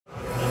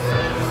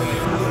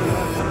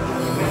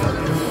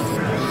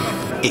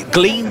It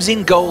gleams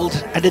in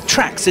gold and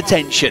attracts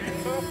attention.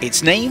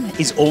 Its name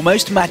is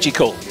almost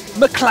magical.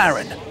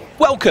 McLaren.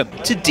 Welcome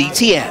to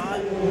DTM.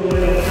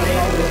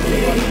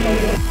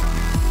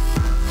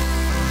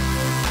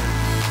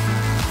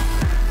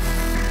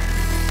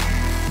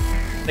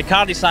 The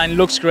car design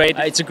looks great.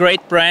 It's a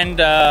great brand.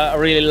 I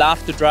really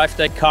love to drive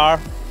that car.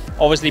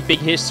 Obviously big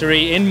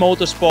history in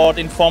motorsport,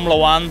 in Formula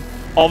One.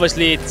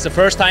 Obviously it's the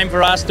first time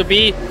for us to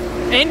be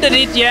in the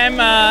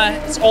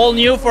DTM. It's all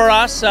new for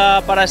us,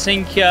 but I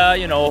think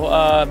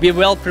we're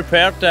well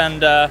prepared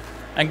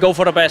and go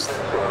for the best.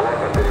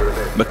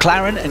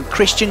 McLaren and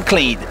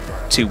Klien,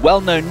 two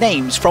well-known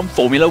names from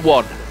Formula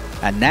One,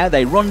 and now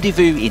they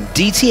rendezvous in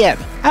DTM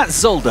at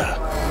Zolder.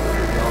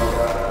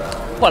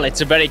 Well,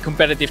 it's a very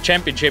competitive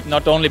championship,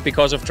 not only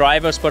because of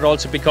drivers, but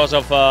also because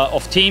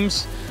of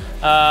teams.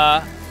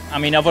 I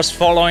mean, I was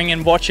following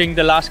and watching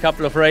the last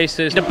couple of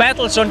races. The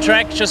battles on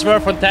track just were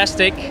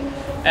fantastic.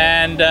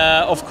 And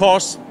of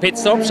course, pit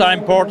stops are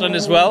important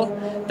as well.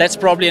 That's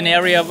probably an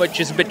area which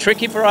is a bit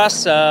tricky for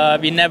us.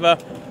 We never,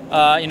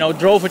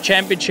 drove a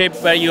championship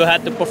where you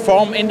had to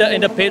perform in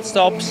the pit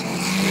stops.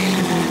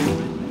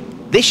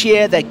 This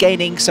year, they're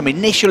gaining some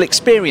initial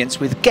experience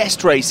with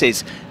guest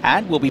races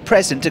and will be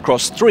present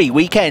across 3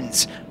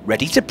 weekends,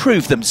 ready to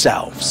prove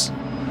themselves.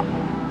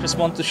 Just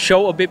want to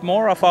show a bit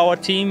more of our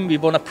team. We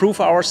want to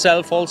prove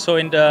ourselves also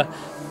in the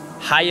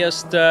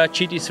highest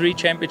GT3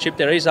 championship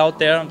there is out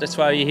there, and that's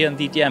why we're here in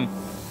DTM.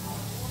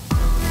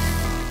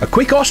 A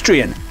quick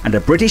Austrian and a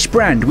British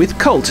brand with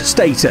cult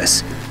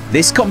status.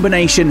 This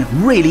combination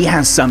really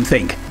has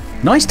something.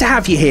 Nice to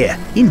have you here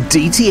in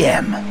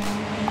DTM.